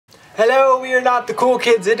Hello, we are not the cool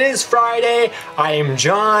kids. It is Friday. I am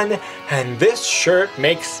John, and this shirt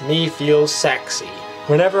makes me feel sexy.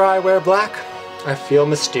 Whenever I wear black, I feel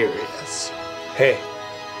mysterious. Hey,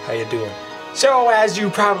 how you doing? So, as you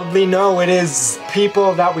probably know, it is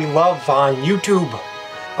people that we love on YouTube.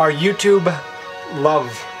 Our YouTube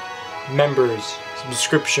love members,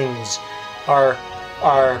 subscriptions, our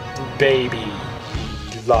baby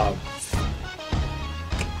love.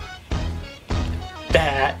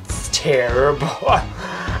 That's terrible.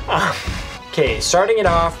 Okay, starting it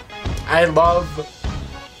off, I love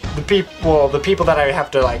the people that I have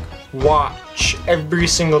to like watch every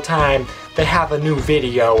single time they have a new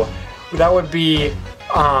video. That would be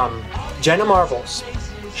Jenna Marbles.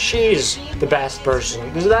 She's the best person.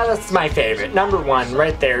 That's my favorite. Number one,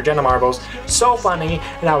 right there, Jenna Marbles. So funny,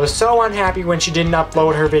 and I was so unhappy when she didn't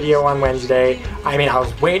upload her video on Wednesday. I mean, I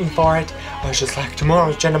was waiting for it. I was just like,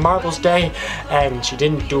 tomorrow's Jenna Marbles day, and she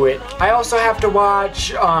didn't do it. I also have to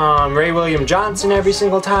watch Ray William Johnson every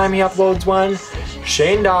single time he uploads one.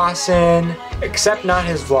 Shane Dawson, except not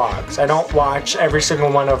his vlogs. I don't watch every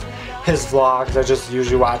single one of his vlogs. I just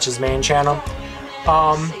usually watch his main channel.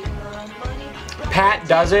 Pat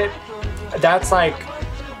Does It. That's like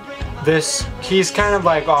this. He's kind of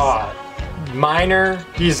like minor.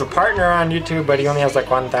 He's a partner on YouTube, but he only has like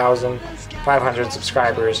 1,500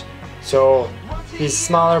 subscribers. So he's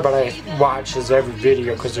smaller, but I watch his every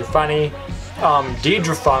video because they're funny.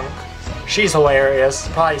 Deidre Funk. She's hilarious.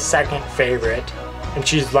 Probably second favorite, and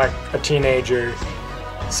she's like a teenager,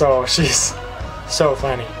 so she's so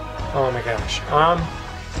funny. Oh my gosh.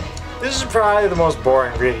 This is probably the most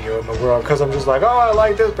boring video in the world because I'm just like, oh, I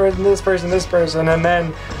like this person, this person, this person, and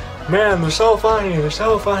then, man, they're so funny,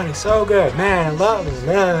 so good, man, I love them,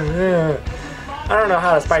 man. I don't know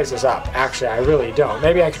how to spice this up. Actually, I really don't.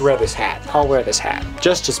 Maybe I could wear this hat. I'll wear this hat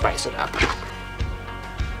just to spice it up.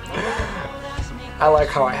 I like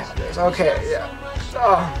how I have this. Okay, yeah.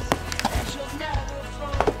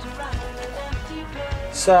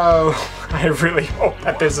 So, I really hope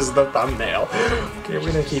that this is the thumbnail. Okay,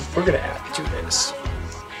 we're gonna add to this.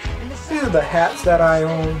 These are the hats that I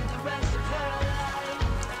own.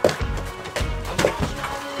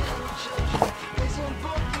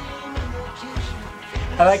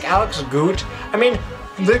 I like Alex Goot. I mean,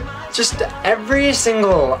 just every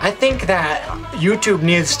single, I think that YouTube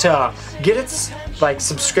needs to get its like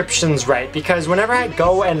subscriptions right, because whenever I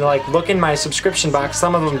go and like look in my subscription box,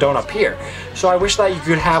 some of them don't appear. So I wish that you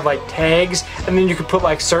could have like tags, and then you could put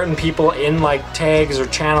like certain people in like tags or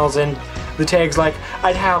channels in the tags. Like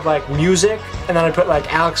I'd have like music, and then I'd put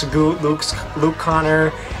like Alex Goot, Luke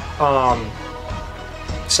Connor,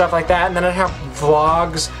 stuff like that, and then I'd have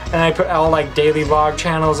vlogs, and I put all like daily vlog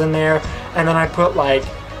channels in there, and then I put like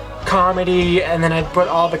comedy, and then I'd put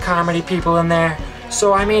all the comedy people in there.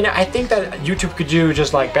 So I mean, I think that YouTube could do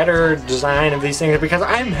just like better design of these things, because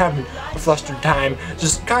I'm having a flustered time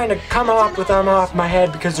just kind of coming up with them off my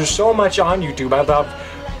head because there's so much on YouTube. I love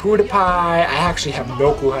PewDiePie. I actually have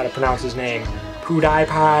no clue how to pronounce his name.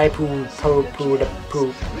 PewDiePie,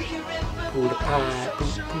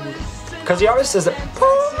 because he always says it.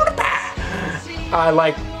 PewDiePie. I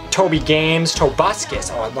like Toby Games, Tobuscus.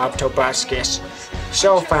 Oh, I love Tobuscus.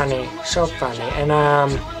 So funny,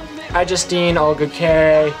 and Justine, Olga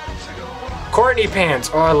K, Courtney Pants.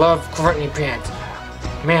 Oh, I love Courtney Pants.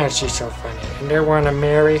 Man, she's so funny. And they want to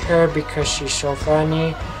marry her because she's so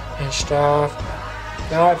funny and stuff.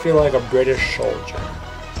 Now I feel like a British soldier.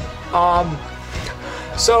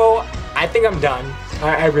 So I think I'm done.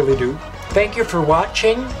 I really do. Thank you for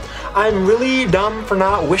watching. I'm really dumb for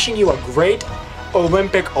not wishing you a great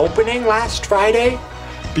Olympic opening last Friday,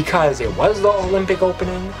 because it was the Olympic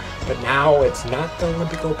opening. But now it's not the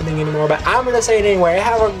Olympic opening anymore, but I'm gonna say it anyway.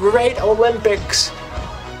 Have a great Olympics,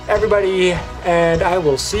 everybody, and I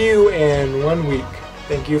will see you in 1 week.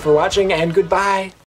 Thank you for watching, and goodbye.